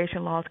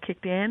desegregation laws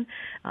kicked in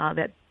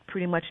that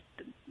pretty much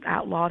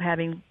outlawed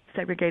having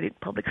segregated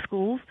public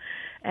schools.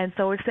 And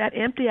so it sat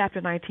empty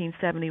after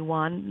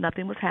 1971.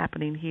 Nothing was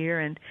happening here,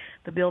 and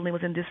the building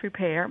was in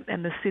disrepair,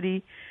 and the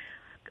city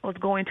was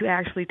going to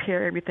actually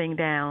tear everything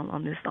down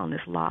on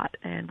this lot.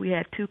 And we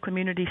had two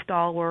community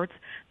stalwarts,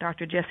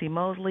 Dr. Jesse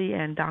Mosley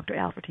and Dr.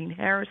 Alfredine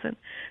Harrison,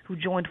 who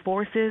joined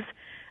forces,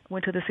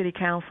 went to the city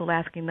council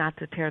asking not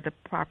to tear the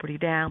property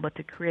down, but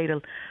to create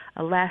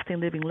a lasting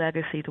living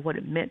legacy to what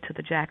it meant to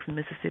the Jackson,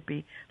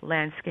 Mississippi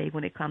landscape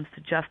when it comes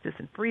to justice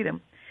and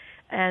freedom.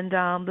 And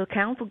the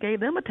council gave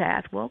them a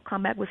task,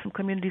 come back with some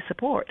community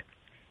support.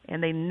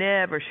 And they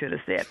never should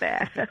have said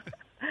that.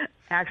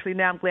 Actually,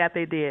 now I'm glad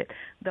they did.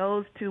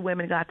 Those two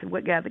women got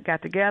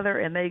together,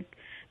 and they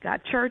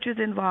got churches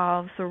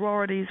involved,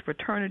 sororities,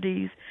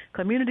 fraternities,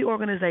 community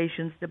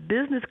organizations, the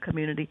business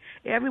community,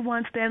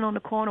 everyone standing on the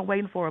corner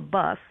waiting for a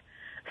bus,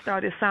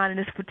 started signing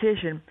this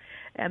petition,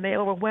 and they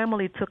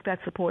overwhelmingly took that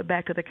support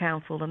back to the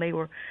council, and they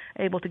were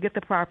able to get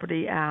the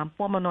property,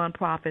 form a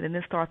nonprofit, and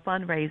then start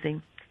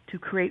fundraising to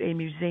create a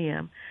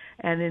museum.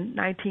 And in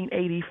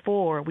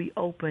 1984, we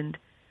opened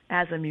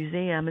as a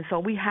museum, and so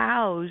we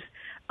housed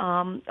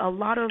a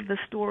lot of the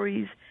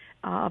stories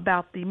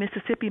about the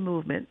Mississippi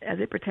movement as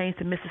it pertains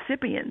to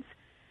Mississippians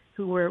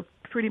who were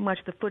pretty much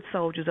the foot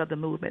soldiers of the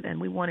movement, and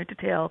we wanted to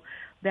tell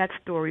that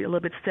story a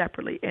little bit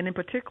separately, and in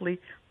particularly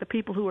the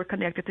people who were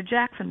connected to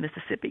Jackson,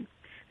 Mississippi.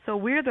 So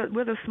we're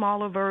the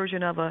smaller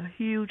version of a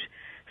huge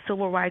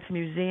civil rights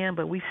museum,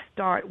 but we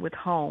start with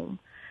home.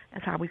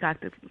 That's how we got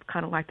to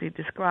kind of like to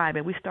describe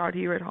it. We start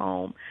here at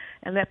home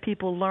and let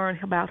people learn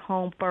about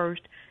home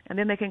first, and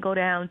then they can go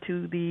down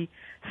to the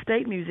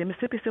State Museum,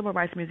 Mississippi Civil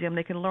Rights Museum.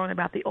 They can learn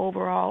about the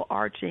overall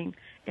arching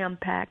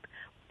impact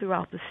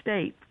throughout the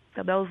state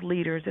of those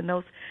leaders and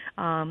those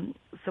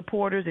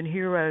supporters and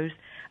heroes.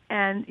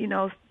 And,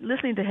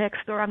 listening to Heck's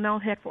story, I've known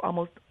Heck for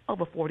almost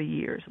over 40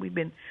 years. We've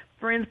been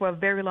friends for a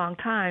very long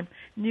time,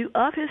 knew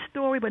of his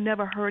story but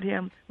never heard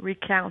him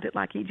recount it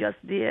like he just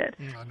did.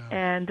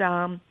 And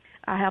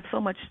I have so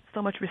much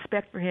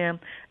respect for him.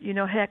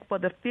 Heck, for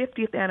the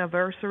 50th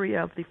anniversary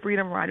of the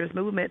Freedom Riders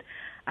movement,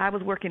 I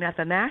was working at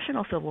the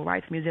National Civil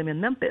Rights Museum in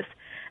Memphis,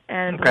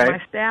 and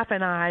my staff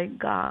and I,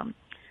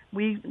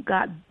 we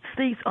got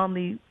seats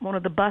on one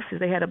of the buses.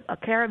 They had a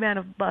caravan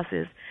of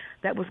buses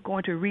that was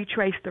going to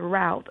retrace the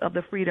route of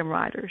the Freedom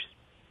Riders.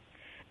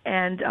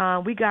 And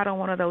we got on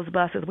one of those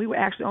buses. We were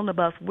actually on the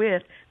bus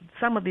with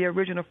some of the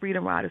original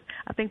Freedom Riders.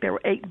 I think there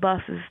were 8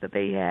 buses that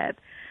they had.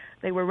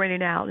 They were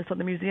renting out, and so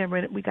the museum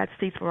we got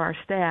seats for our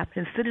staff.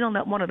 And sitting on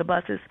one of the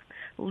buses,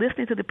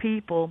 listening to the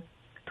people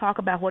talk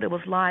about what it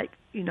was like,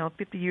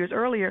 50 years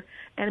earlier,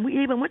 and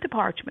we even went to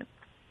Parchman.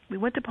 We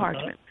went to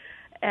Parchman,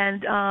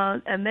 and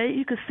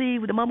you could see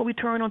the moment we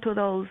turned onto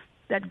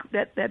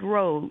that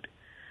road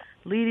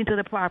leading to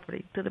the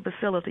property, to the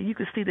facility, you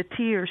could see the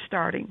tears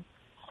starting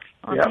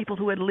on people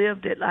who had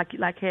lived it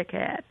like Heck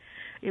had.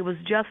 It was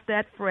just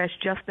that fresh,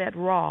 just that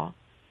raw.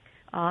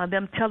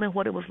 Them telling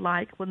what it was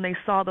like when they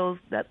saw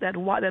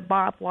that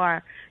barbed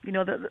wire,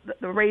 the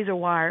razor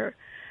wire.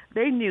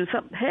 They knew.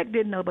 Heck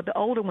didn't know, but the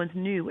older ones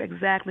knew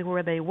exactly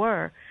where they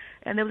were.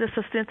 And there was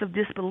just a sense of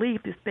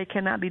disbelief that they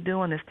cannot be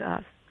doing this to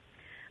us.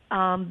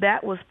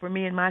 that was, for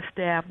me and my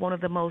staff, one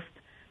of the most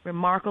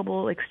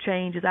remarkable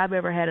exchanges I've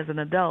ever had as an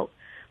adult,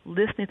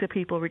 listening to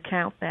people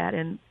recount that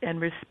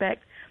and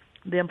respect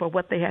them for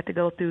what they had to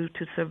go through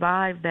to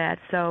survive that.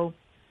 So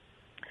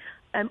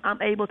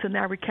I'm able to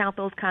now recount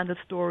those kinds of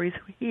stories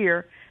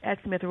here at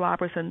Smith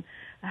Robertson,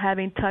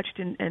 having touched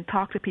and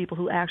talked to people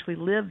who actually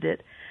lived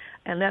it,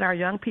 and let our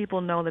young people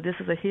know that this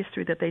is a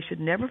history that they should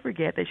never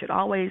forget. They should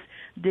always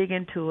dig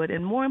into it.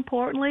 And more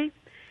importantly,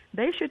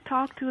 they should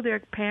talk to their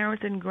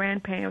parents and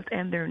grandparents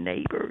and their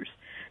neighbors.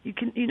 You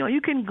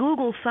can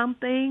Google some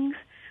things,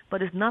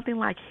 but it's nothing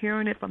like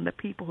hearing it from the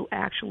people who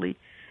actually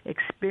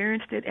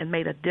experienced it and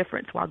made a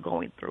difference while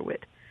going through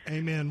it.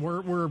 Amen.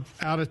 We're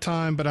out of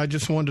time, but I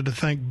just wanted to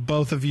thank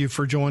both of you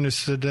for joining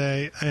us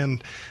today.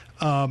 And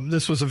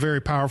this was a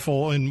very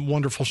powerful and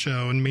wonderful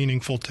show, and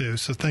meaningful too.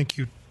 So thank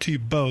you to you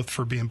both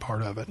for being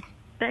part of it.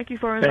 Thank you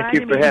for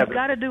inviting me. You've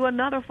got to do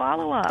another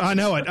follow-up. I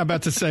know it. I'm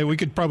about to say we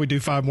could probably do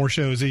 5 more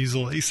shows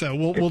easily. So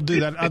we'll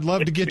do that. I'd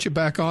love to get you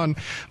back on,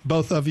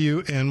 both of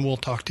you, and we'll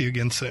talk to you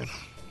again soon.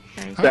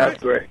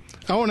 That's great.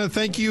 I want to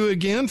thank you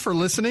again for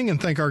listening,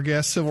 and thank our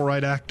guest, civil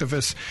rights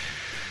activist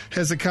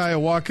Hezekiah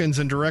Watkins,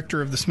 and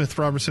director of the Smith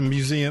Robertson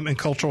Museum and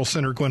Cultural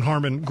Center, Gwen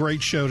Harmon.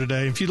 Great show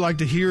today. If you'd like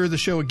to hear the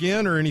show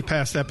again or any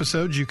past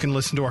episodes, you can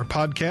listen to our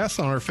podcast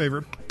on our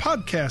favorite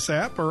podcast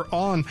app or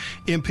on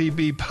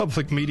MPB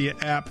Public Media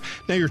app.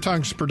 Now You're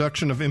Talking's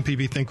production of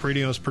MPB Think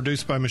Radio is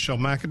produced by Michelle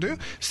McAdoo.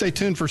 Stay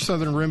tuned for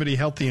Southern Remedy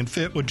Healthy and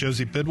Fit with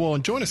Josie Bidwell,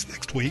 and join us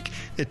next week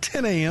at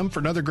 10 a.m. for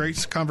another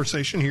great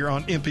conversation here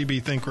on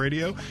MPB Think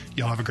Radio.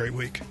 Y'all have a great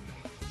week.